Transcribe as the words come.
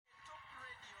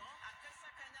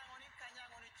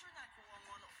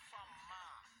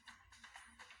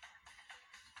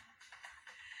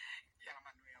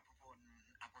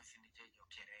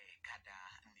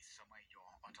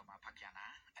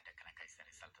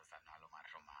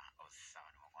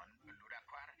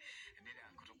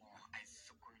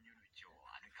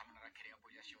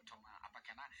polia show toma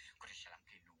apakana kutishala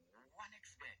mkinu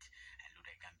 1xbet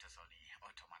lude gantosoli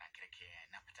otomara kreke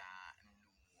napta nu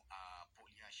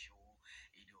polia show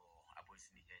ido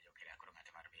abolis ni jejo kile akoro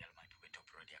matemar real ma tuwe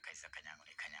EtopRadio kaisa kanyango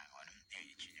ni kanyango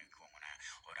chinyo kuongona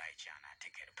orai chana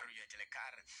tekere project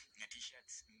lekar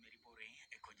t-shirts meribore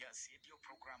ekojasi dio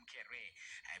program kere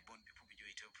bon bipu bijo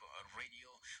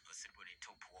EtopRadio osibole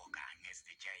top woka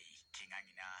ngeste jai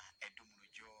kingangina edumuno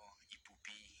jo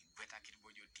ipupi gweta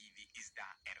kiribojo TV is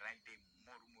da eride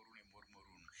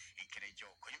morun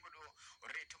enkerejo konyodo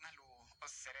reto ngalo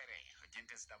oserere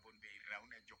jentes da bonbe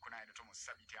rauna jokona edo tomo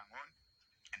sabiti angon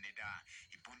Neda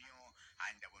ibunio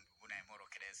anda buna moro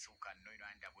kere suka noino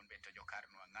anda bun beto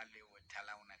jokarno ngale o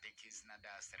talauna dekis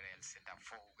nada Israel center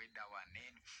for weda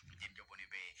wanen jinjo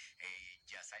bonibe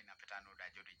jasaina petano da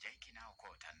jodi jaiki na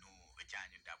okota no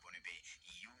janyo da bonibe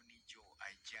yuni jo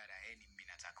ajara eni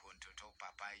minata konto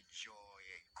papa jo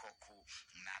koku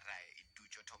nara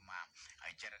ducho toma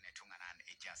ajara netunganan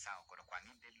ejasa okoro kwa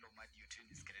nginde lo madio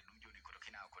tunis kere numjo ni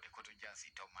kotokina okoto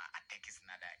jasi toma atekis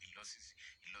nada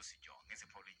ilosi jo ngese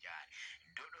Jari.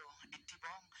 Dodo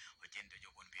itibong ojendo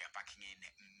jobon bia parking in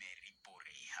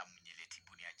Meribore hamunyele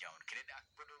tibuni ya jaun kreda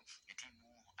bodo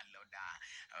timu aloda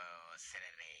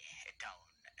serere town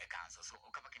kanso so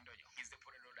okapakindojo ngeze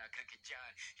pore loda kreke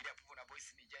jar ida puna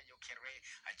boys ni jajo kere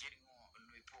ajeringo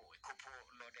luipo kopo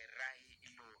lode rai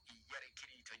ilo yare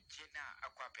kiri to jena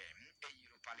akwape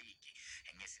Europa League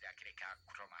ngese da kreka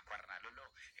kroma kwarna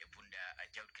lolo bunda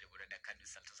jaud kre boda kanu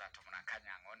salto sato mona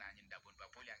kanya ngona nyinda bonba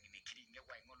pole angini kiri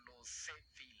ngewa ngolo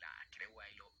Sevilla krewa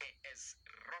ilo AS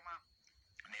Roma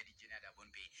nedi jina da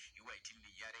bonbe iwa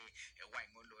itili yare wa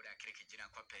ngolo da kreke jina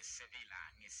kwa pe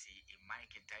Sevilla ngesi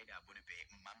Mike Taida bonbe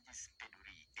mamjis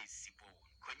peduri esibo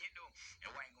konyedo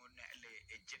wa ngona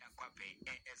le jina kwa pe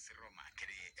AS Roma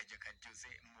kre ejaka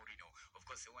Jose Mourinho of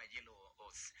course wa yelo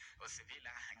o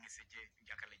Sevilla ngesi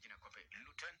jakale jina kwa pe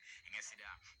Luton ngesi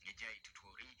da ngejai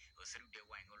tutori oserude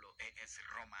wa ngolo AS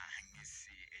Roma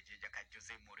ngesi ejaka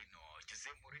Jose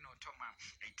Mourinho toma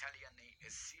Italian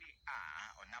Serie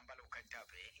A onambalo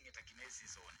kadabe ingeta kinesi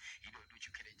zone ido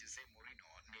duchukere Jose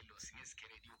Mourinho nelo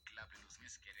singeskere dio club nelo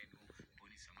singeskere no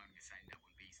bonisa mangi sainda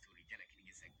bonbe history jala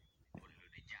kinigesa bolilo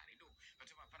de jari do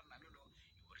otoma parna lolo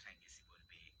iborta ngesi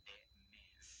bonbe de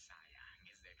Messiah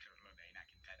ngeze krolo da ina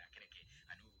kintada kereke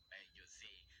anu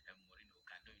Jose Mourinho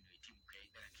kando ino timu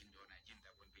kaida kindona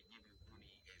jinda bonbe nyibi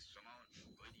kuni somao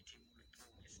goidi timu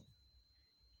lupo ngesi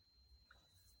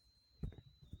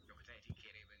Dokatati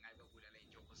kere bengai bula lai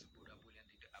joko sebura bulan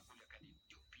di abula kadi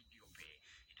video pe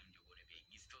itu menjogone be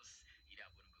gistos ida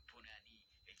bon pona ni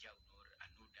jaunor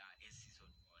anuda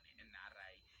season one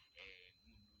narai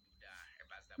munduda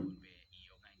bazda bon be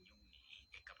yonga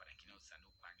nyuni kapara kinosa no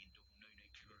kwangindo no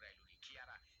kilo railo ni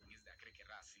kiara ngizda kreke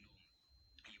rasilum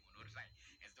limonor sai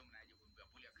esto mnaje bonbe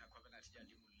abulia kwa bana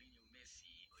tijali mulinyo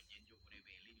Messi ojenjo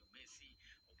bonebe linyo Messi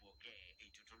oboke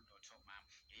etotolo toma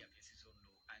ya season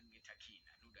lo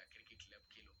angetakina nuda cricket club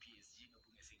kilo PSG no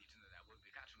bungese gituna da bonbe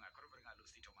katuna korobrenga lo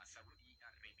sito Saudi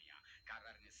Arabia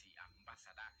karar ngesi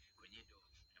ambassador konyedo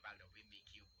baldo bimbe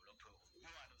kiyo bolopo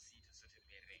walo sito sote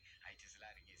bere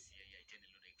aitislari ngesi ya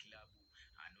itenelo de club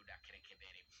anuda kreke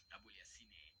bere abulia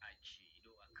sine achi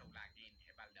do akaula gen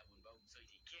balda bonba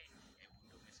umsoiti ke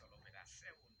bundo solo peda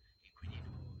seven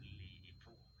konyedo li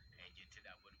ipo gente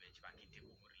da bon be chakinte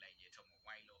ko mur lai je tomo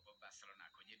wailo Barcelona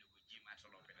konyedo go jima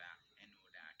solo peda eno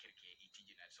da kirke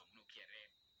itijina so muno kere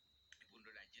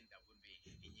bundo da jinda bonbe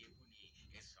yebuni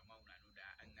esamauna nuda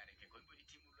angare ke konbodi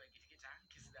timu lo gitikita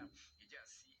kisda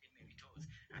jasi emeritos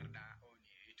arda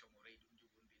oni etomore dunju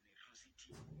bonbe ne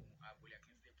city abuli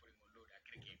akizde por ngolo da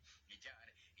kreke jar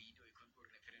ido e konbor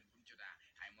referen bunjoda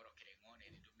ay moro kere ngone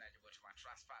ni dumda je botuma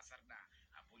transfer sarda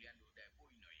abuli ando da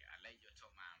boyno ya alaijo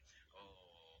toma o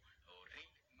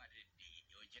Real Madrid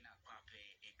yo jena kwape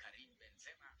Karim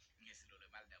Benzema ngesilo le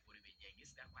malda boribe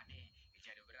jengisda kwane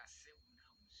ejado brase una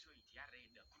umso itiare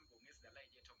da kurbo ngesda la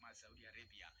jeto ma Saudi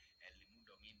Arabia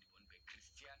limundo ngindi bonbe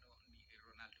Cristiano ni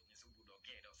Ronaldo ngesubudo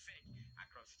gedo set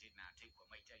across the na take kwa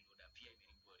maita yoda pia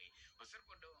imerimbore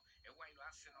oserbodo wailo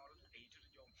Arsenal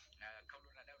itujo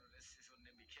kaulo na dawo le season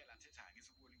ne Mikel Arteta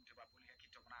ngesubuli mtebabuli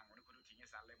yakito mnango ne kodo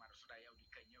tinyesa le marusuda yaudi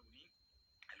kanyauni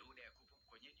alude kupo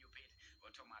kwenye diopet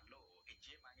otomalo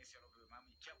ejema ngesero be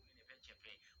mami chauni ne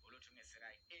pechepe olotunge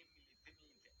serai Emily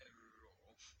Thimith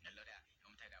ro naloda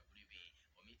umtada bulibe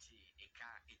omiti eka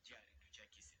ejari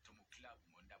duchaki sitomo club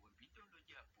monda bo bidolo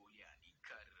ja polia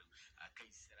ikar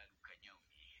akaisera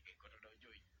lukanyauni ekododo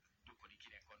joy duko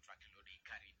dikire contract lo de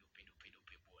carry do pedo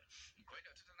ball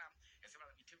ngoida Tottenham esema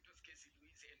itimtos kesi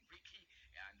Luis Enrique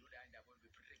anduda anda bon be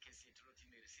prete kesi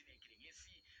trotine resine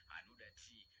kirengesi anuda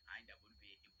ti ainda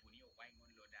bonbe ipunio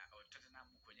waingon loda o Tottenham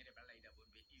kwenye bala ida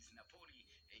bonbe is Napoli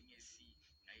engesi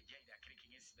jaida kriki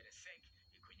ngesi beresek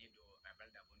kwenye do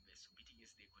balda bonbe subiti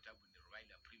ngesi de kotabu de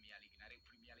Royal Premier League nare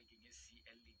Premier League ngesi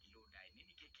el League loda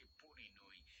nini keke pone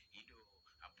noi ido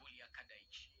aboli akada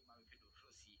ichi mawepedo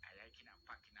rosi ayakina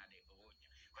pakina de onya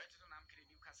kwa hiyo Tottenham kile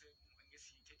Newcastle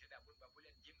ngesi tete da bonba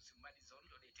bolian James Madison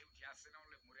lo de teuti Arsenal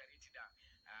le muriariti da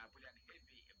bolian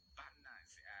heavy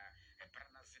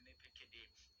Barnas ne pekede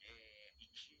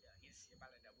ichida ngesi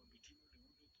bala da bonbi timu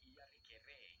liuniki ya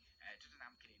rekere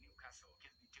Tottenham kile Newcastle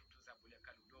kesi teutu za bolia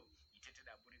kaludo itete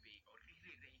da bonibe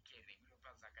orire rekere milo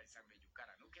panza kaisambe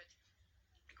jukara nuket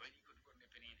ko ni ko dukon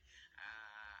penin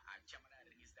chamana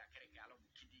release da kare galo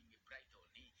kidding Brighton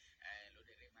ni lo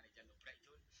de manager lo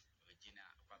Brighton jina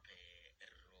kwape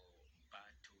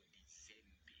Roberto Di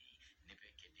Zembi ne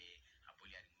pekede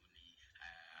abolian nguni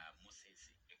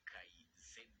Moses Kai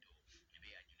Zendo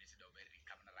be a United over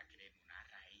kamna lakire nuna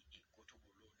rai ikoto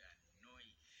boloda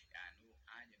noi anu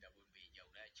anya da bonbe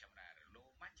jaula chamna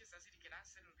lo Manchester City kila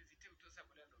Arsenal visite utosa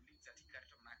bola lo Leeds atika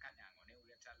to nakanya ngone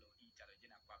uletalo italo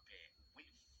jina kwape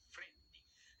Wilfred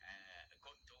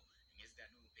Gonto ngesta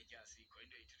nu ejasi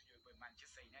koindo itujo boy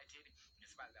Manchester United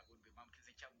ngesba da bonbe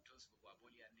mamkize cha utosa bo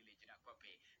aboli andile jina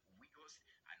kwape Wigos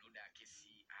anoda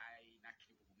kesi ai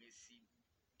nakini bugumesi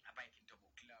abai kintobo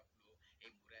club lo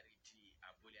emurariti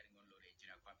aboli aringon lo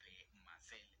rejina kwape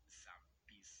Marcel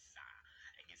Sabisa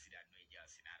engesida no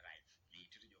ejasi na rai ni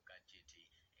tutujo kacheti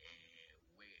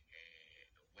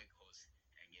Weghorst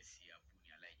engesi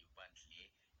abuni alaiju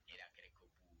Bantley nira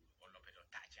kerekobu olopedo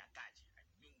tachi anyunda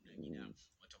gina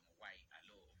otomo wai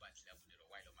alo Bantley abuni ro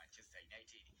wai lo Manchester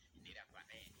United nira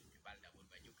kwane balda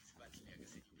bonba jokis Bantley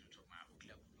agese juto ma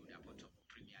club nuda poto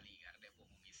Premier League arde bo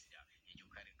mungisida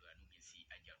ejukari ndo anungesi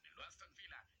ajabne Aston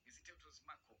Villa isiteutos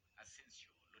Marco Asensio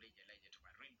loreja laje to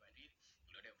Real Madrid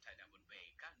lode mtada bonba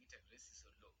kan ngita resi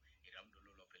solo iramdo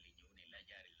lolo pele nyune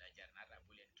lajar na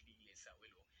rabule kidile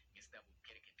sawelo ngesta bu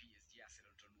kereke PSG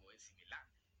Arsenal to do AC Milan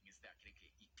ngesta kereke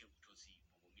iteutosi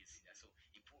bobo ngesida so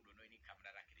ipudo no ni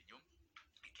kamera rakide nyom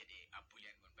kede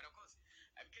apulian gon but of course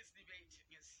because debate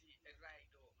ngesi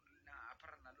raido na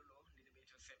aparna lolo ni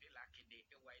debate Sevilla kede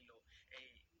ewailo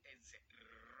ez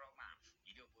Roma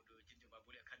ido bodo jinjo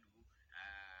babule kanu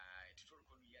tutoro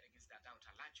konu yare ngesta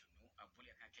dauta lacho no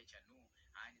abule kakecha no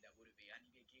ani da bore be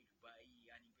ani be ke Dubai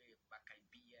ani be bakai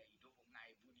bia idobo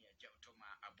ngai buni ya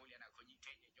jotoma abule na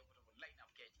konyitenye jokoto line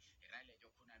up cage rale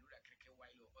jokuna nuda kreke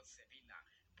wailo o Sevilla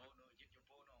bono jinjo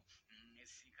bono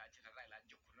ngesi kachita rala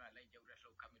jokuna la jawra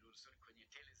lo Cameroon sori kwenye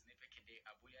teles ne pekede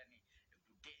abule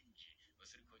budenji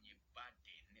sori kwenye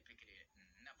bade ne pekede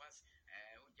Navas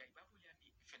ojai babule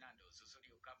ni Fernando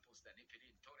Sosorio Campos da ne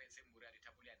pekede Torres Murari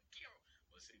tabule kio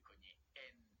sori kwenye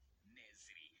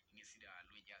Nezri ngisida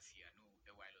Luigi no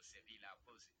ewailo Sevilla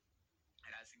pose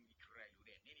rasing ikrai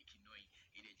lude neri kinoi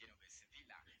ide jeno be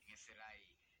Sevilla ngesirai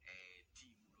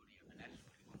team lodi anari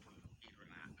kopolo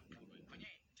irona puno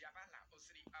konye Diabala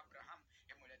Osri Abraham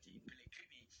emolati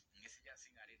Pellegrini ngesija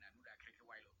singare na nuda kreke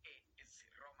wailo AS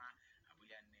Roma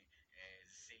abuliane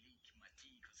Zelik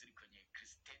Mati kusiri konye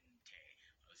Cristente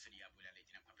osiri abulale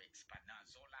jina kwa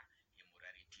Spanazola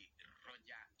emurariti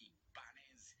Roger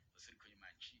Ibanez osiri konye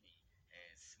Mancini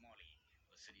Smalley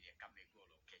osiri de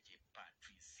Kamegolo keche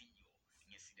Patricio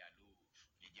ngesida lo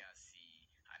nejasi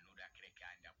anoda kreka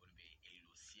anda bonbe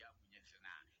elusia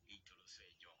munyetna itoloso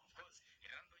ejo of course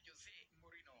Rando Jose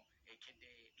Mourinho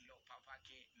ekede lo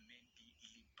papake Mendy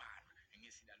Libar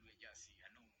ngesida lo ejasi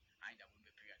anu anda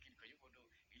bonbe pega kini kwa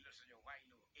yugodo iloso jo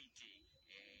wailo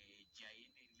 80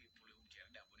 jaine ile pole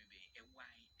umtianda bonbe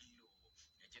ewai ilo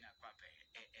jena kwape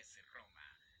AS Roma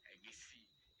ngesi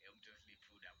umtosli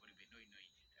puda bonbe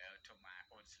noi toma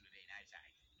odds lo de night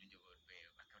njogo be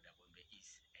bakoda bonbe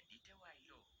is edite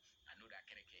wailo anoda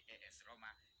kereke AS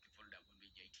Roma kifolda bonbe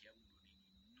jaitia muno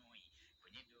ni noi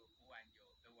kwenye do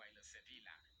uwanjo wailo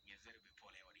Sevilla ngezerbe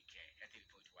pole orike at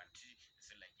 3.12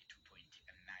 so like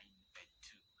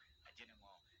 2.92 ajene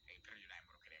mo period na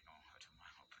mro kere no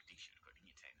otoma prediction ko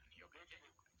dingi tena ni yoga jai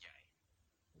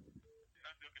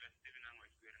ando kila Steven ango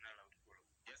iswerna la utpolo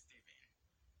yes Steven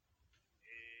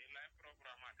la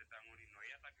programa de tangoni no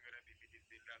ya takira bibidi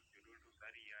silda jodol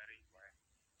sari yare kwa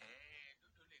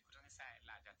dodole kutane sa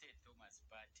la jate Thomas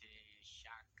Bate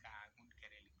Shaka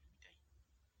ngunkereli mbitai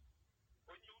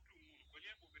konye utu muru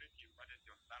konye bobireti bade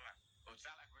jo sala o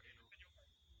sala ko elo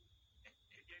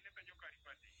ene penjo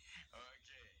karipati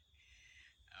okay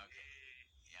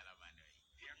yala manoi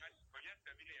yanga konye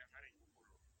tabile yangare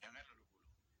kukulo yangare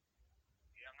lukulo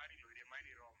yangari lo de mine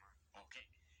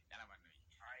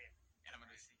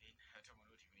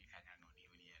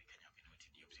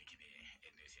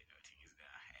say nothing is the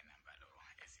Enambalo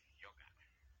as in yoga.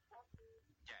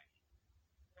 Jai.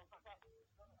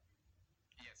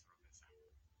 Yes, Professor.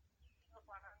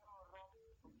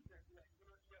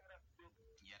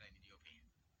 Yara in your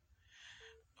opinion.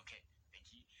 Okay,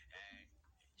 thank you.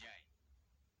 Jai.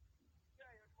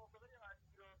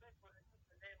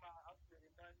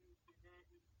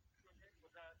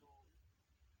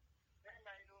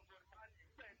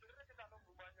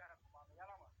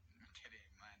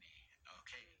 Money.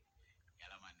 Okay.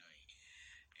 Yalamanoi.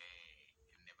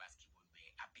 The basketball be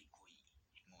apikoi.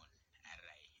 Mon.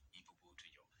 Arai. Ipupu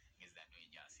tujo. Is that no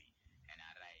jasi. And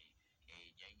arai.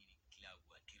 Jaini club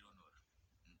wa Tironor.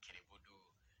 Kerebodo.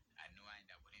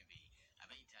 Anuanda Bonivi.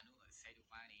 Abaitanu. Saidu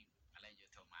Pani. Alaja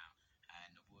Toma.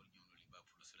 Nobor Juno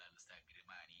Liverpool Sula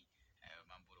Grimani.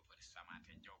 Mamburo for the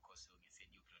Samata Joko so he said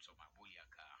you could my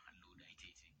Buliaka and Luda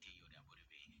Itating Teo da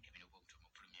Bodibe, even a book to my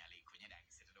Premier League, Cognac,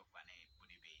 set it up one a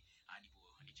Bodibe, Anibo,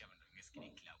 the German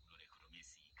Meskin Club, Lord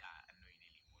Economisi, Car, and no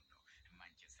in Limundo,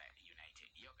 Manchester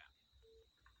United Yoga.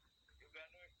 Yoga,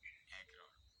 no,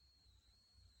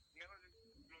 never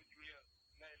Julius,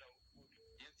 Nilo.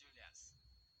 Yes, Julius.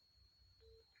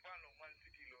 Follow Man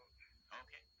City Law.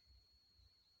 Okay.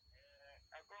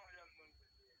 I go on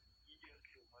Eagles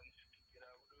to Man City.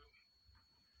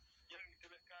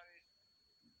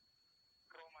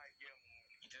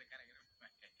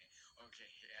 Okay,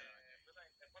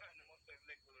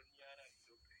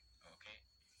 okay.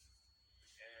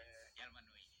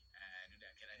 Yalmanui, Nuda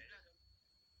Kerala.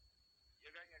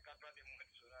 You're going to cut the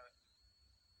Mutsura.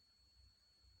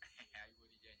 I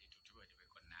would judge to do it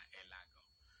with Elago.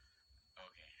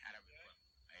 Okay, Arabic.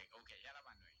 Okay,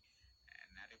 Yalamanui.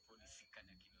 Nare police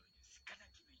Kanakino,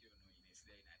 Kanakino, in his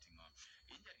day, nothing on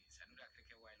injuries. Anuda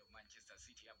Kreke while Manchester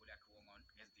City, Abulak Wongon,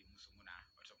 as the Musumuna,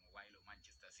 Otomo while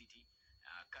Manchester City,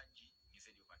 Kanji, he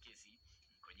said you Kesi,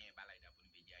 Konye Balai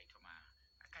Dabunbi Toma,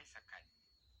 Akaisakan,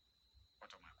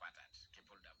 Otoma Quatat,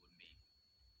 Kepol Dabunbi,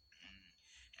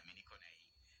 Minikone,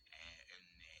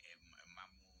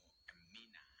 Mamu,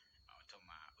 Mina,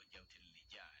 Otoma, Ojautil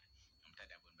Lijar,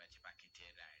 Umtadabun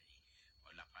Bachipakiterai,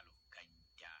 Olapalo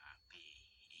Kanja Pe.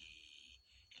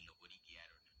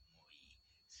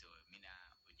 So mina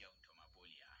uja untoma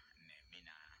bolia ne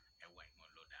mina ewaingo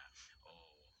loda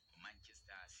o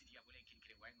Manchester City abule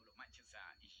kinkire waingo lo Manchester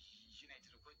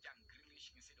United ko jang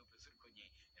Grealish ngisedo pesuri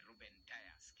konye Ruben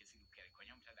Dias kesilu kere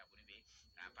konye mtada bunebe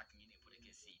pak ngine pole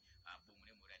kesi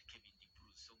bumune murad Kevin De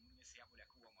Bruyne so munye si abule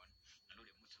ku wongon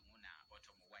lode musumuna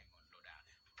otomo waingo loda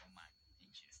o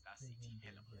Manchester City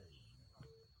hello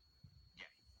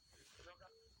yeah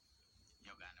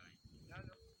yoga no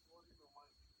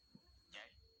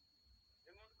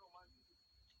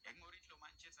Engorito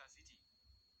Manchester City.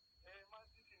 Man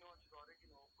City no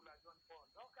original Kula John Paul.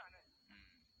 No can it?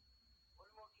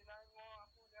 Almost 9 more.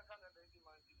 I can't let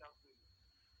Man City.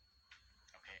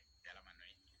 Okay,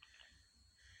 Yalamanoi.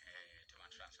 To my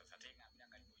transfer, I think I'm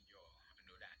going to go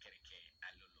no da kereke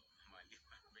alolo mali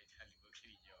betali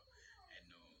bokirijo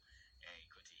no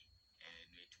ikoti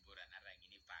no etubora na rangi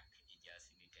ni park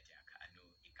ijasi ni tete aka no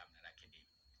ikamna rakede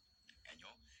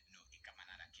enyo no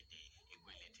ikamana rakede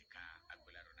egwelete ka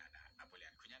agola ronada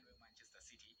abolian kunyanwe Manchester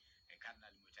City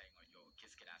Cardinal mutai ngojo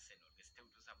keskeda Arsenal geste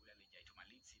utusabula leja ituma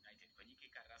Leeds United konyike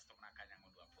ka rasto na kanya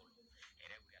ngodo Apollo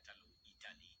erebu yatalo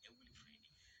Italy Wilfred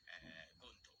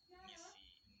Gonto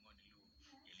Messi ngonilu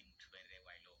elimu tubere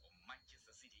wailo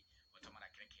Manchester City watomara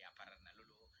kreke ya parana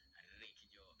lolo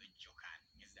rekijo jokan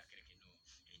ngisda kreke no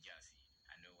ejasi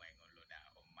ano waingo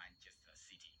loda o Manchester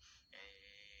City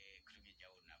kulumi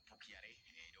jauna pokiare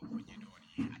do konye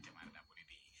doni atemara da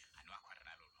bolibi ano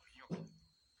akwarana lolo yo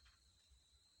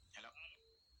hello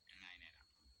nainera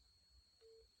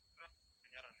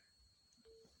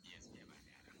yes jeba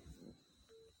nera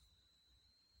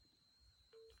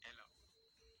hello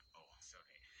oh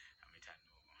sorry amitano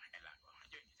elago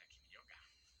join takini yoga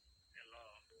hello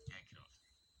ekro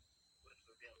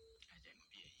ajengo bie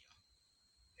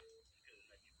yo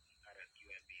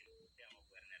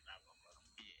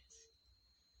yes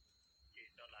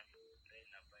dollar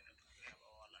na pena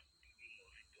wala dingo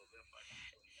fito be fa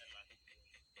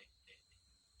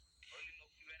oli mo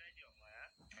kibera joma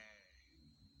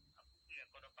akukune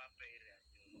kodo papere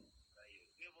anyo kayo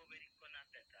ngebo beri kona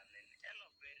tetanen elo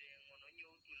bere ngono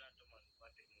nyotu na to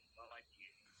masupate mamaji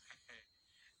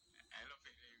elo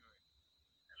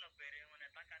bere ngone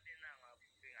takate na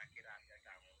ngabuke ngakira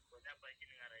kamo konya pa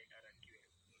chini ngara ikara kiwe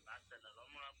basta na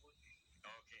lomo abuti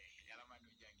okay yala manu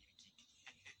jangiri kiki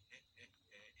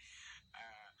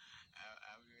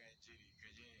abuga chini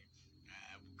koje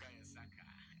abukaya saka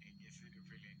egesi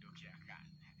pele dokiaka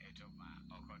etoma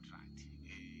o contract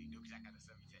dokiaka na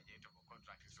sabita je to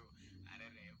contract so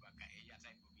arere baka ella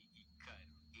time bi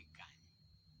ikan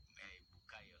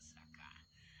bukayo saka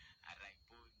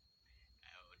araipon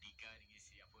odigari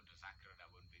gisi apondo sakro da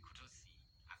bon be kutosi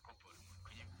akopor mun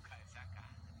kwenye bukayo saka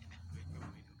na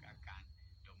kwenye kakan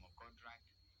domo contract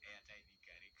airtime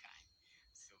ikari kan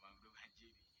so mamdo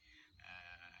manjiri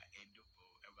endopo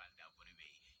ebanda bonebe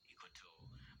ikoto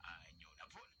nyona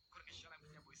bon kurke shala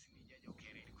mnya boy sinija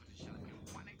jokere ikoto shala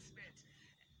one expert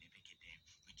nipekede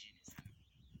mjini sana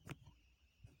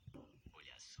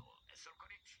olia so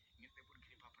correct ngipe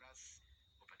burkini papras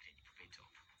opakreji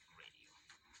pupeto radio.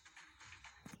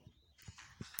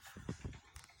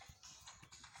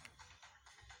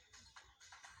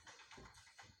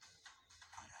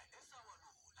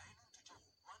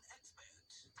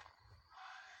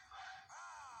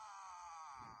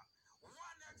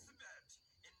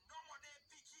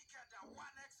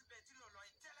 One expert lolo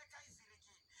iteleka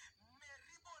isirikin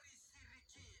meribori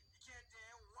sirikin kede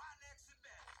one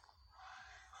expert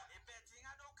betting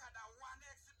adokada one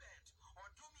expert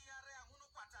odumi yare angunu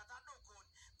kwatata dokon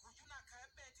kujuna ka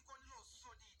beti kon lo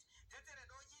sodit tetere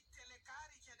do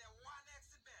itelekari kede one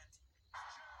expert.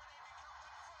 Germany become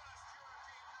the first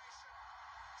European nation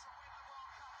to win the World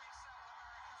Cup in South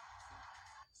America.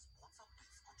 Sponsor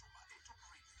please go to my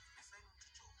EtopRadio. Listen to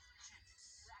Joe Genius.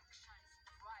 Black shines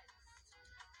brightest.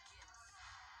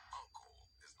 Alcohol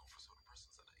is not for sober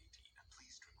persons under 18.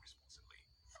 Please drink responsibly.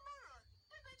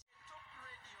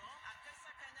 EtopRadio.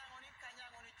 Akasa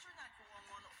kanyangoni chuna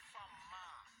kuongono fama.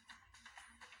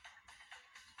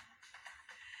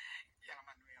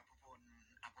 Yalamanu ya pupun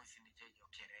apo sindijejo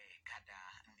kere kada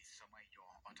nisoma yo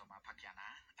otoma pakiana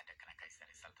adakana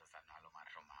kaisari salto sana aloma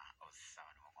roma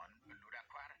osawano on lura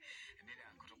kwar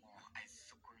nida kutomo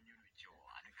aisuko nyunu jo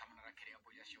anu kamara kere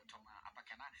abo ya shotoma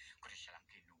apakana kutishalam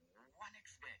kinu one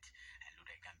expert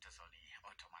lura ganto soli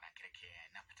otoma na kereke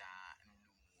napta nu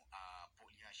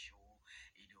polia show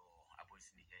ido abo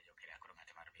sindijejo kere akoro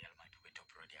matemaro bi alma tubeto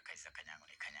prodia kaisa kanyangon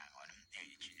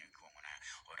chinyo kuongona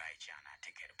orai chana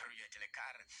tekere project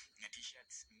lekar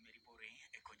t-shirts meribore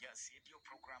ekojasi dio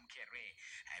program kere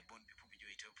bon bipu bijo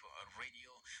Etop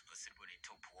Radio osibore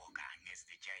top woka nges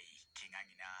de jai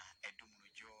kingangina edumuno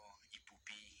jo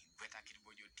ipupi gweta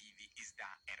kirbojo TV is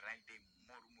da eride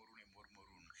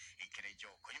mormorun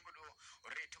ekerejo koyugodo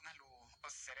retungalo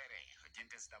oserere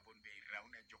jentes da bonbe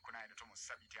rauna jokona edo tomo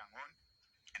sabiti angon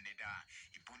neda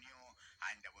ibunio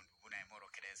anda buna moro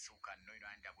kere suka noino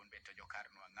anda bun beto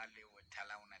jokarno ngale o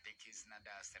talauna dekis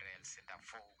nada serel seta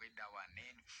fo weda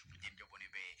wanen jinjo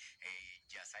bonibe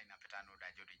jasaina petano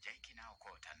da jodi jaiki na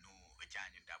okota no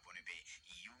janyo da bonibe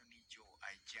yuni jo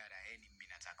ajara eni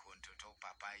minata konto to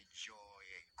papa jo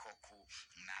koku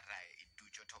nara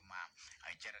dujo to ma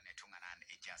ajara netunga nan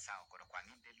jasa okoro kwa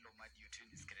nginde lo madi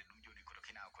yotunis kere numjo ni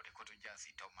kotokina okote koto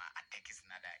jasi to ma atekis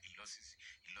nada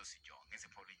ilosi jo ngese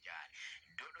Jari.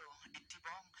 Dodo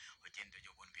itibong ojendo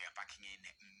jobon bia parking in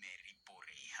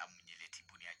meribore hamnyele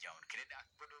tibuni ajaon kreda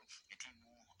bodo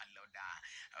timu aloda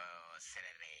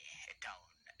serere town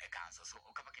kanso so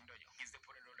okapakindo jo is the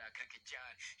polo da kreke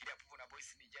jar ida pupuna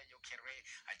boys ni jayo kere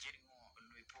ajeringo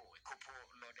luipo kopo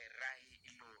lode rai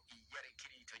ilo yare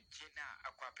kini to jena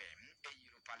akwape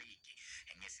Europa League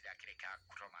ngesi da kreka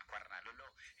kroma kwarna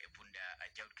lolo bunda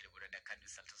ajaut kre boda kandu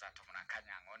salto sato mona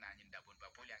kanya ngona nyinda bon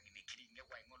babuli angini kiri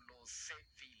ngolo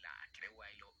Sevilla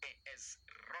kirewailo AS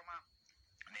Roma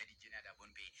nedi jina da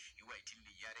bonbe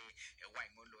iwaitili yare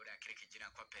waingolo da kireke jina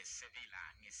kwa pe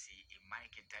Sevilla ngesi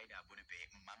Mike Taida bonbe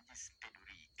mamjis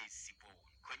peduri esibo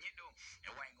konyedo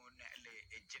waingona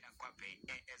le jina kwa pe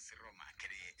AS Roma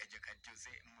kire ejaka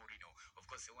Jose Mourinho of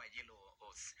course wajelo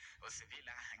o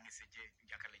Sevilla ngesi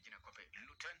jakale jina kwa pe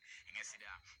Luton ngesi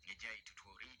da ngejai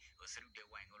tutori oserude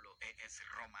waingolo AS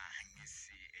Roma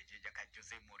ngesi ejaka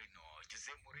Jose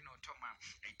Mourinho toma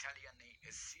Italian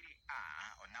Serie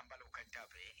A onambalo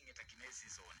kadabe ingeta kinesi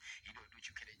zone ido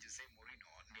duchukere Jose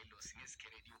Mourinho nelo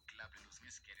sineskere dio club lo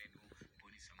sineskere no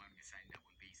bonisa mangi saina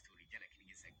bonbe history jana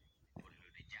kinigesa bolilo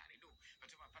de jari do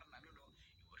batuma parna lolo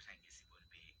iborta ngesi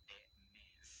bonbe de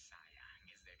Messiah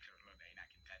ngeze krolo da ina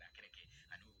kinkada kereke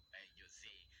anu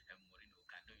Jose Mourinho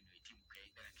kando ino timu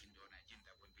kaida kindona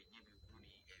jinda bonbe nyibi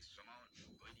buni somao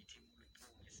goidi timu lupo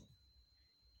ngesi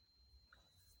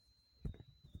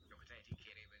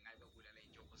kere bengai babula le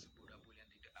joko subura bulan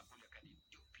di abula kadi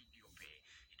video pe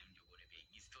idum jogo ne be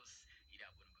gistos ida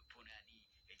bon be ponani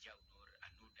e jawnor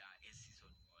anuda e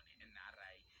season one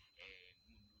narai e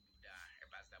munduda e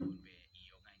bazda bon be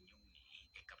yonga nyuni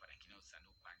e kapara kino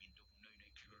sanu kwa ngindo no ino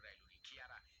kilo railo ni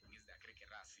kiara ngizda kreke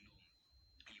rasilu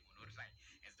ilimonozai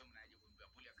esto mnaje bon be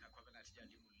abula ka kwa bana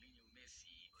tijandi mulinyo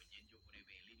Messi ojenjo bon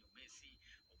be linyo Messi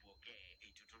oboke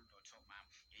e tutuldo toma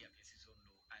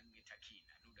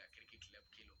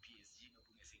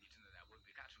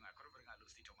katunga korobrenga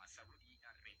lusito Saudi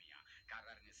Arabia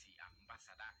karar ngesi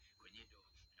ambassador kwenyedo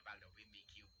balda wimi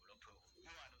kiulopo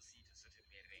walo sito sote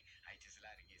bere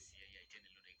haitizlari ngesi ya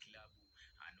itenelo de klabu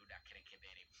anuda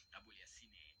kerekebere abuli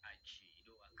asine achi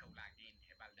do akaulagen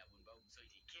balda bunba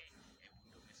umsoiti ke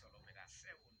bundo mesolo peda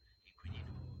seun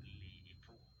kwenyedo li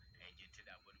ipo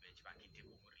jentida bonbe chibakinte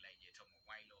kumuri la jetomo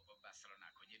wailo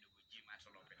Barcelona kwenyedo gujima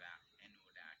tolo peda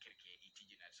enuda kereke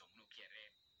itijina somnu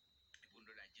kere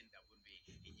bundo la jenda bonbe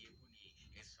yebuni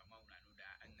esamauna nuda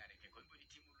angare ke kolboni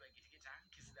timu lo gitikita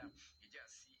kisda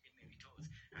ijasi eneritos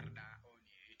arda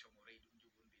oni EtopRadio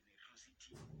njubunde ne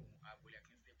rusiti abuli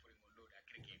akinze pore ngoloda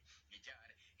kreke ijar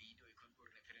ido ikonbor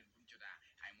referen bunjoda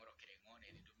ay moro kere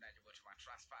ngone ni dumda de botma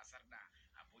transfer sarda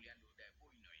abuli aluda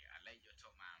boyno alaijo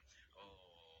toma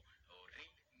o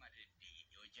Real Madrid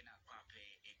yojena kwape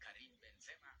Karim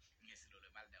Benzema ngesilo le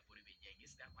malda buri be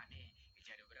jengisda kwane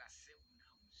ijare brase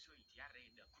so itiare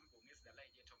da kurgo nges da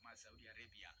laje to ma Saudi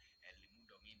Arabia el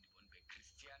mundo ngindi bonbe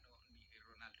Cristiano ni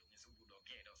Ronaldo ngesubu do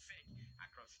gedo fake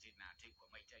across the na take kwa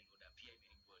maita yoda pia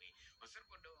imengori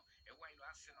oserbodo e wailo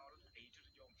Arsenal e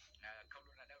itujo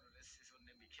kaulo na dawo the season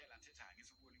ne Mikel Arteta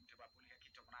ngesubu limte babuli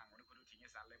yakito mnango ne kodo tinye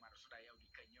sale mara suda ya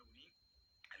udikanyoni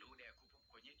alude akupo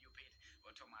kwenye diopet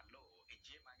otomalo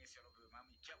ejema ngesero be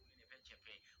mami chauni ne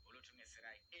pechepe olotunge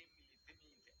serai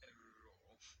Emily Smith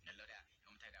ro naloda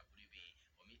umtada buribe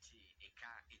omiti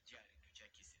eka ejari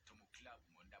duchakisi tomo club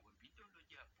monda bon bidolo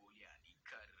ja polia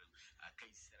ikar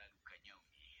akaisera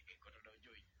lukanyoni ekododo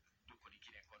joy duko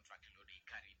dikire contract lode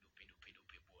ikari do pedo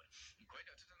pebol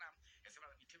nkoida Tottenham esema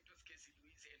itemptos kesi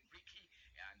Luis Enrique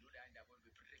anuda anda bon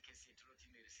be pre kesi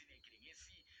trotine resine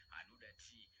kirengesi anuda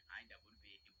ti anda bon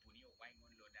be punio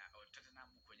waingon loda Tottenham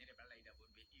kwenye bala ida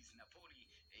bon be is Napoli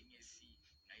engesi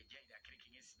jaida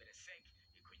kirengesi beresek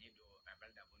ikonyedo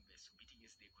balda bon be subiti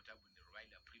ngesi de kotabu de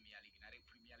Royal Premier League nare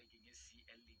Premier League ngesi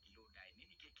League loda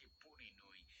nini keke pone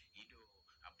noi ido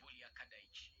abuli akada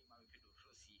ichi mawepedo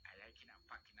rosi ayakina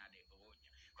pakina de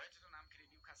onya kwa hiyo Tottenham kile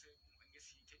Newcastle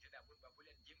ngesi tete da bon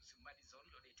babuli James Madison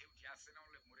lo de teuti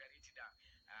Arsenal le muriariti da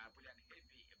abuli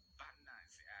heavy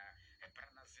banners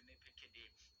ne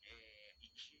pekede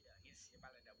ichida ngesi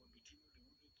bala da bon bitimu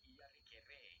liuni iyare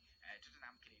kere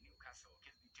Tottenham kile Newcastle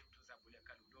kesi teutu za abuli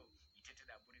kaludo itete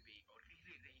da bon be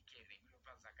orire reikere milo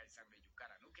panza kaisa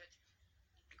mejukara nuket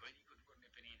ko ni ko ko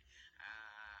nepenin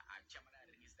a chamana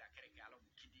register kere galo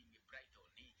kidding Brighton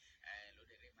ni lo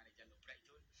de re manager lo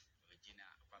Brighton jina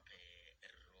pape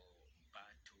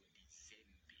Roberto Di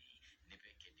Zembi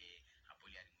nepekede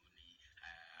abuli nguni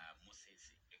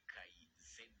Moses Kai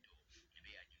Zendo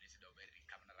be a United over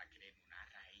kamna rakere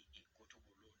nunarai ikoto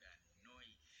boloda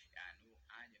noi anu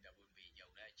anya da bombe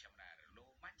jaula chamna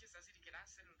lo Manchester City kena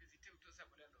Arsenal visite utosa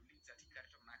bola lo Leeds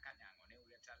atikarto nakanya ngone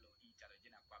uleta lo italo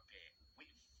jina kwape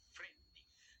Wilfred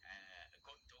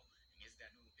Gonto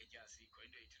ngesdanu ejasi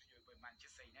koindo itiriyo by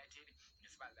Manchester United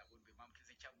ngesbalda bombe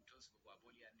mamkize chamutos bo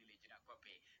aboli andile jina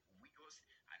kwape Wigos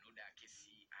anoda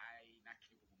kesi ai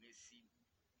nakini bugumesi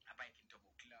abai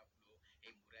kintobo club lo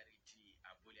emurariti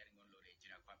aboli aringon lo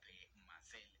jina kwape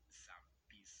Marcel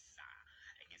Sabisa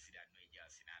engesida no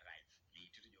ejasi na right ni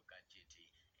itiriyo kanjeti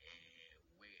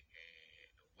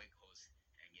Weghorst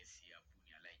engesi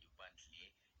abuni alaiju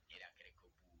Bentley era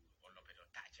kerekobu olopedo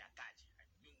tachi anyuna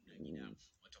nyina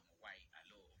otomo wai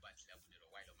alo Bentley abuni ro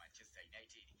wai lo Manchester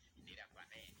United ndira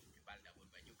kwane balda bon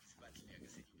bajoki Bentley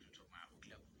agese juto ma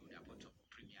club no poto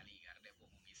Premier League arde bo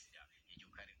mungisida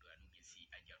ejukari ndo anungesi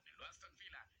ajarne Aston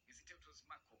Villa isiteutos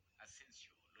Marco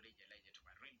Asensio loreja laje to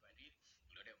Real Madrid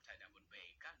lore mtada bon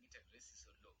bay kan ita dress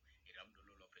solo iramdo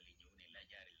lolo pelinyune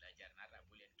lajar nara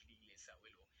bulen kidile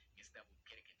sawelo ngisda bu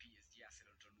kereke PSG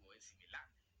Arsenal to do AC Milan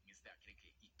ngisda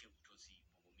kereke iteutosi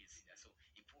bo ngisida so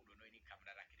ipudo no ni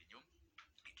kamera rakire nyom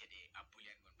kede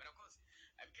abulen gon but of course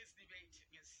because debate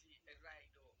ngisi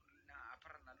raido na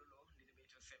aparna lolo ni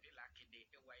debate Sevilla kede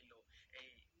e wailo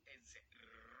ez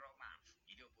Roma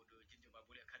ido bodo jinjo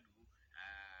babule kanu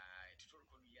tutor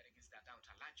ko yare ngisda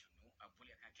dawta lacho no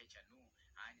abule ka kecha no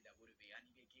ani da bore be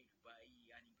ani be ke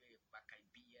Dubai ani be bakai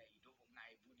bia ido bo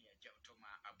ngai buni ya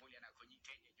jotoma abule na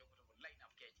konyitenye jokoto line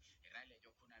up cage rale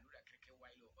jokuna nuda kreke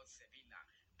wailo o Sevilla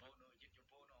bono jinjo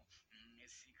bono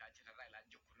ngesi ka chita rala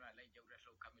jokuna la jawra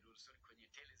lo Cameroon sori kwenye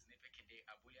teles ne pekede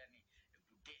abuliani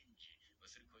budenji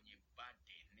sori kwenye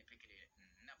bade ne pekede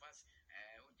Navas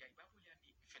ujai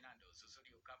babuliani Fernando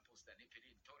Sosorio Campos da ne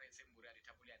pekede Torres Murari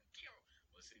tabuliani kio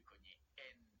sori kwenye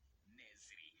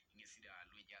Nesri ngesida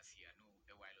Luigi no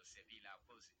ewailo Sevilla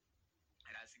pose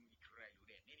rasingi kurai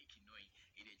lude nini kinoi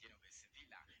ile jeno be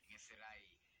Sevilla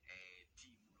ngeserai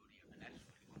timu lori anali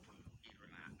kupo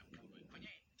irona puno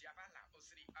kwenye Diabala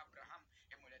Osri Abraham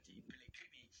emolati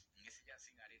Pellegrini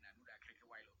Jasi Arena Nuda Kreke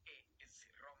Wailo AS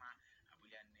Roma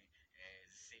Abulane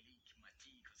Zelik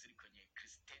Mati Kusiri kwenye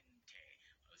Kristente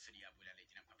Osiri Abulale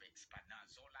jina pape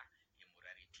Spanazola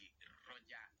Emurariti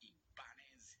Roger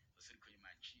Ibanez Osiri kwenye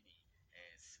Manchini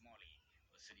Smalley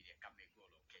Osiri de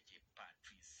Kamegolo Keje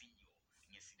Patricio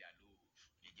Nyesidalo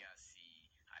Jasi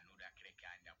Anuda Kreke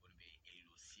anda bonbe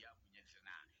Elusia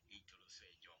Munyetana Itoloso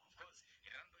Ejok. Of course,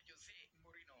 Rando Jose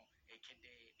Morino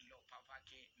Ekede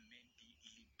Lopavake Mendi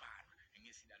Libar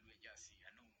Nyesidalo Jasi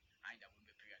Anu aida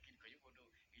bonbe pega kini kwa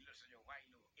yugodo Iloso yo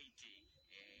wailo 80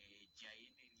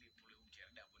 Jaine Lipule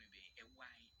Uterda bonbe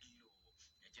Ewai Ilo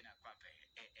Jena Kwape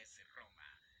AS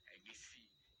Roma Gisi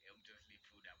Umto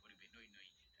Lipuda bonbe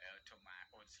Noi Toma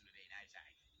Odsude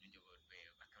Nightai Njogo be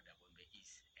Bakoda bonbe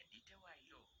is Edite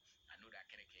Wailo Anuda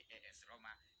Kereke AS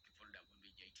Roma Kipolda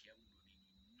bonbe Jaitia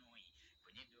Noi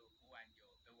Kwenyedo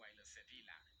Uwanjo Ewailo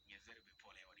Sevilla Ngezere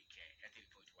Bipole Odike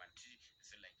Ethel.12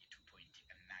 Selagi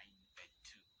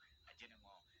 2.92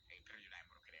 Ajenemo a period I'm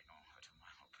working on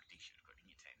Otoma prediction coding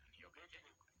it and yoga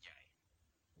jai.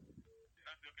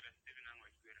 That's okay, Stephen and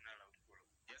was very allowed to follow.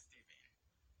 Yes, Stephen.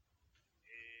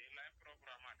 Live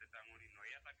program at the Tangoni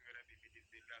Noyata Garabi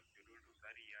Filas to do to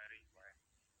study Yari.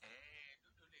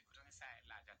 Dudule kutone sa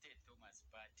la jate Thomas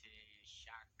but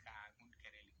Shaka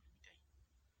Munkereli Mutai.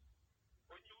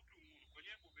 When you do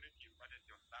Koyabu British, but it's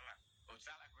your salad. Oh,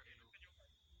 Sala Kodelu.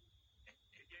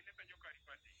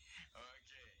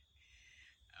 Okay.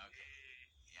 Okay.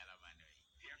 Yalamano.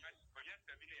 Yangat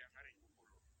Koyata Villa Yangari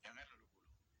Kukulo. Yamero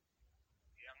Lugulu.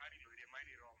 Yangari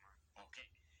Lumari Roma. Okay.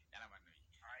 Yalamano.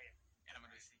 I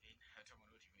Yalamano Stephen.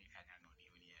 Tomonoti Kanya no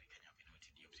Uni Kanya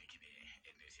Pinoti Diopsiki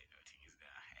and they say nothing is the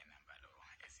Enambalo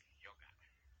as yoga.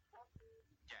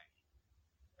 Jai.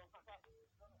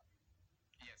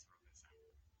 Yes, Professor.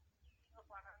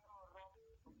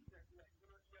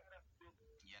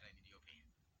 Yara in your pain.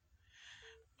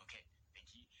 Okay,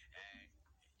 thank you.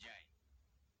 Jai.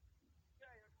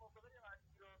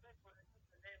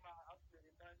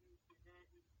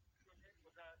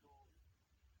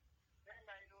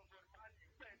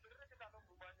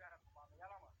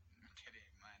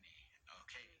 Money.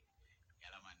 Okay.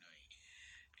 Yalamanoi.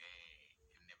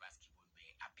 Nebaskibun be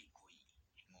apikoi.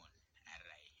 Mon.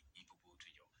 Arai. Ipupu to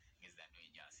yo. Is that no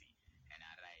jasi. And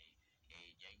arai.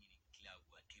 Jaini club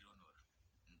wa Tironor.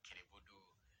 Kerebodo.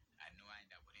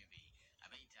 Anuanda Bonibi.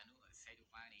 Abaitanu said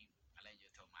money. Alaja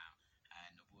Toma.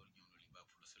 Nobor Juno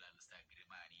Liverpool Solar Star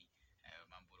Grimani.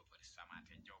 Mamboro for the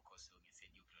Samata Joko so he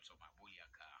said you could my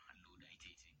Boliaka Luda it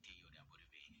Teo da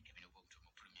Bodibe, even a book to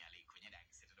Premier League when you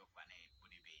set it up one a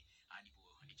Bodibe, Anibo,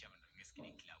 the chairman of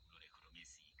Meskin Club, Lord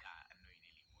Economisi, Car, and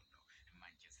Noini Mundo,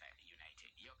 Manchester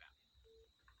United Yoga.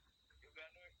 You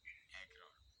got no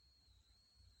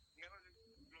never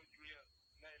Julia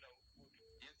Naila.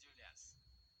 Yes, Julius.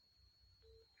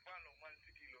 Follow one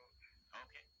city law.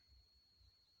 Okay.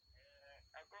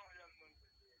 I go young man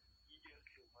with the Eagles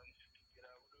to Man City.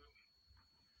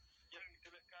 Young to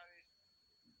the carry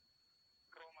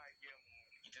from my game.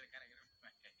 Into the character.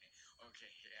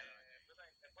 Okay.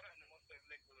 But I'm the most like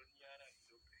Niara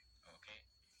is okay. Okay.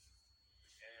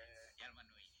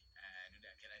 Yalmanui. Do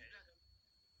that. Can I do that?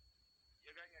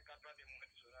 You're going to cut the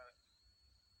moment.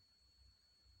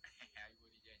 I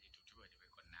would judge to two of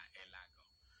a lago.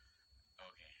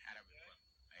 Okay.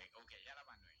 Okay.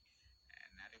 Yalamanui.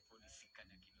 Not a police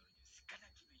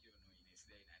Kanakino no in his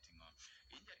day nothing on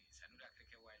injuries. Another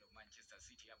cricket while Manchester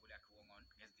City Abulak woman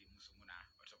against the Musumuna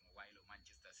while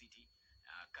Manchester City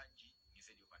Kanji you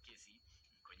said you were Casey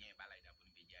Konye Balada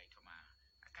Bunbija Toma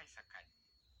Akaisa Kan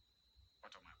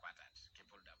Otoma Quatat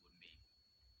Kepolda Bunbe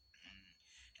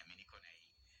Minikone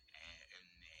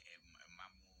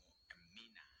Mamu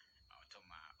Mina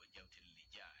Otoma Ojautil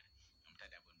Lijar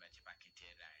Umtada Bunbachi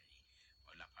Paketerai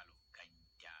Olapalo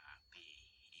Kanja Pe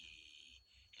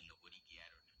Logorigi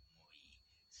Aaron Moi.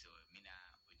 So Mina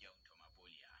Ujaunto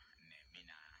Mabolia,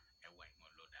 Mina a white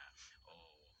moloda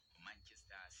or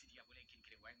Manchester City Abolekin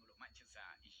Krewango Manchester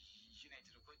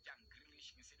United Kojang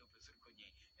Grilish Misedo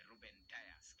Pesurkonye Ruben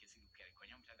Dias Kesilu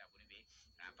Kerikonyamta Bonibe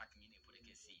Pakmine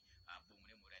Podekesi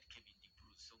Bumune Murat Kevin Di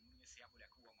Bruce so Munesiabula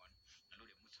Kuamon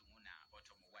Lode Musumuna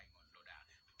Otomo Waimon Loda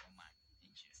Oman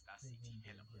Manchester City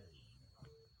Hello.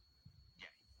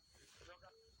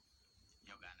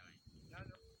 Yoga no.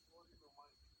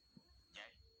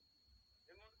 Jai.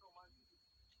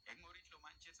 Engorito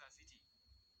Manchester City.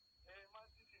 Man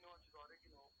City no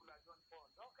original Kula John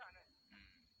Paul. No can it?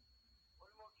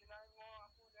 Almost nine more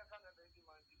Apulia Canada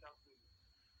Man City.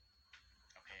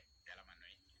 Okay,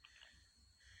 Yalamanoi.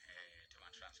 To my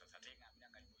transfers, I think I'm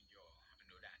young and yo,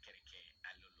 no that Kereke,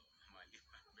 Alolo, Mali,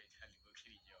 Betali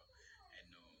Bokirijo, and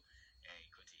no,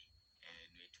 Koti,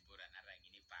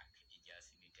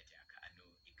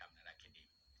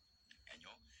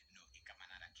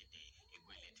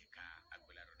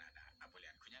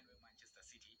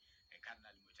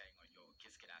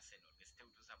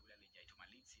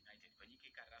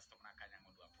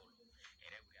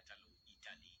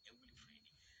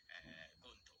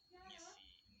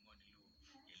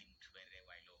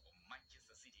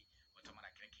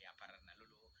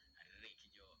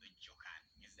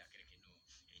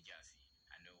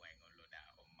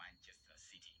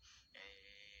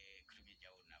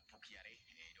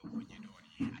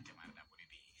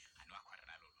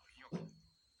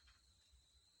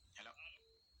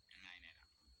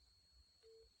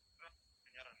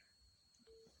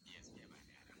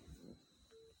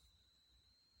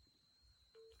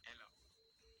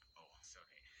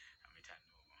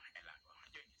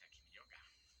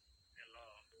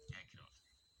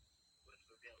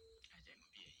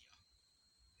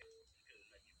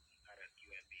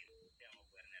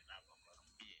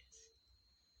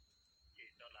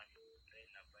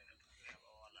 na paina tukina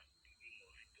wala tibingo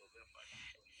fito befa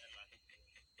onyala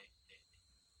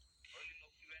oli mo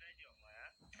kibera joma ya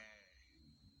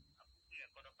apunya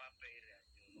kodo papere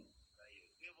ajuno kayo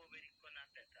ngebo beri kona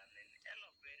tetanen elo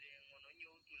bere ngono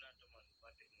nyotu na to man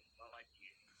pate mama ji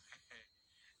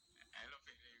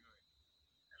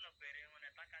elo pere ngone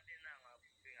takate na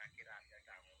mabuke akira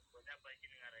ta mo konya ba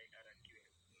jini ngara ara kiwe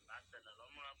basta na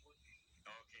lomo aputi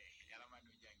okay yala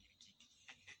madu jangiri kiki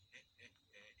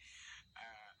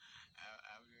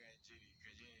abu ya jiri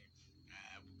kaje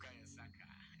bukaya saka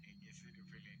ngesi do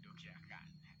pele dokia kan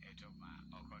etoma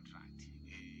o contract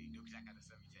dokia kan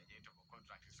so bichaje etoma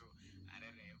contract so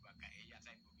arere baka eya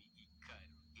time ko bi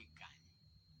ikan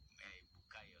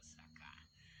bukayo saka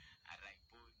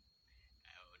araipon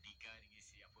odigari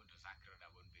ngesi apondo sakro da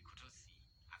bon be kutosi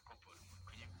akopon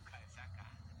kwenye bukayo saka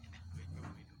na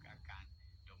kwenye duka kan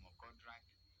domo contract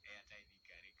eya time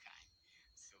ikari kan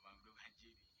so mamdo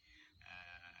banjiri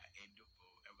endopo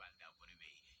ebanda bonebe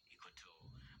ikoto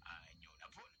nyona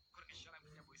bon kurnishala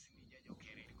mnya boys ni jajo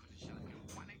kere ikoto shala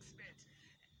one expert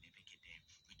nipekede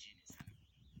mjini sana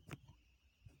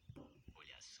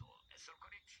olia so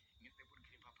correct ni pebul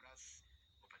kini papras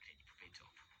opakeji pupeto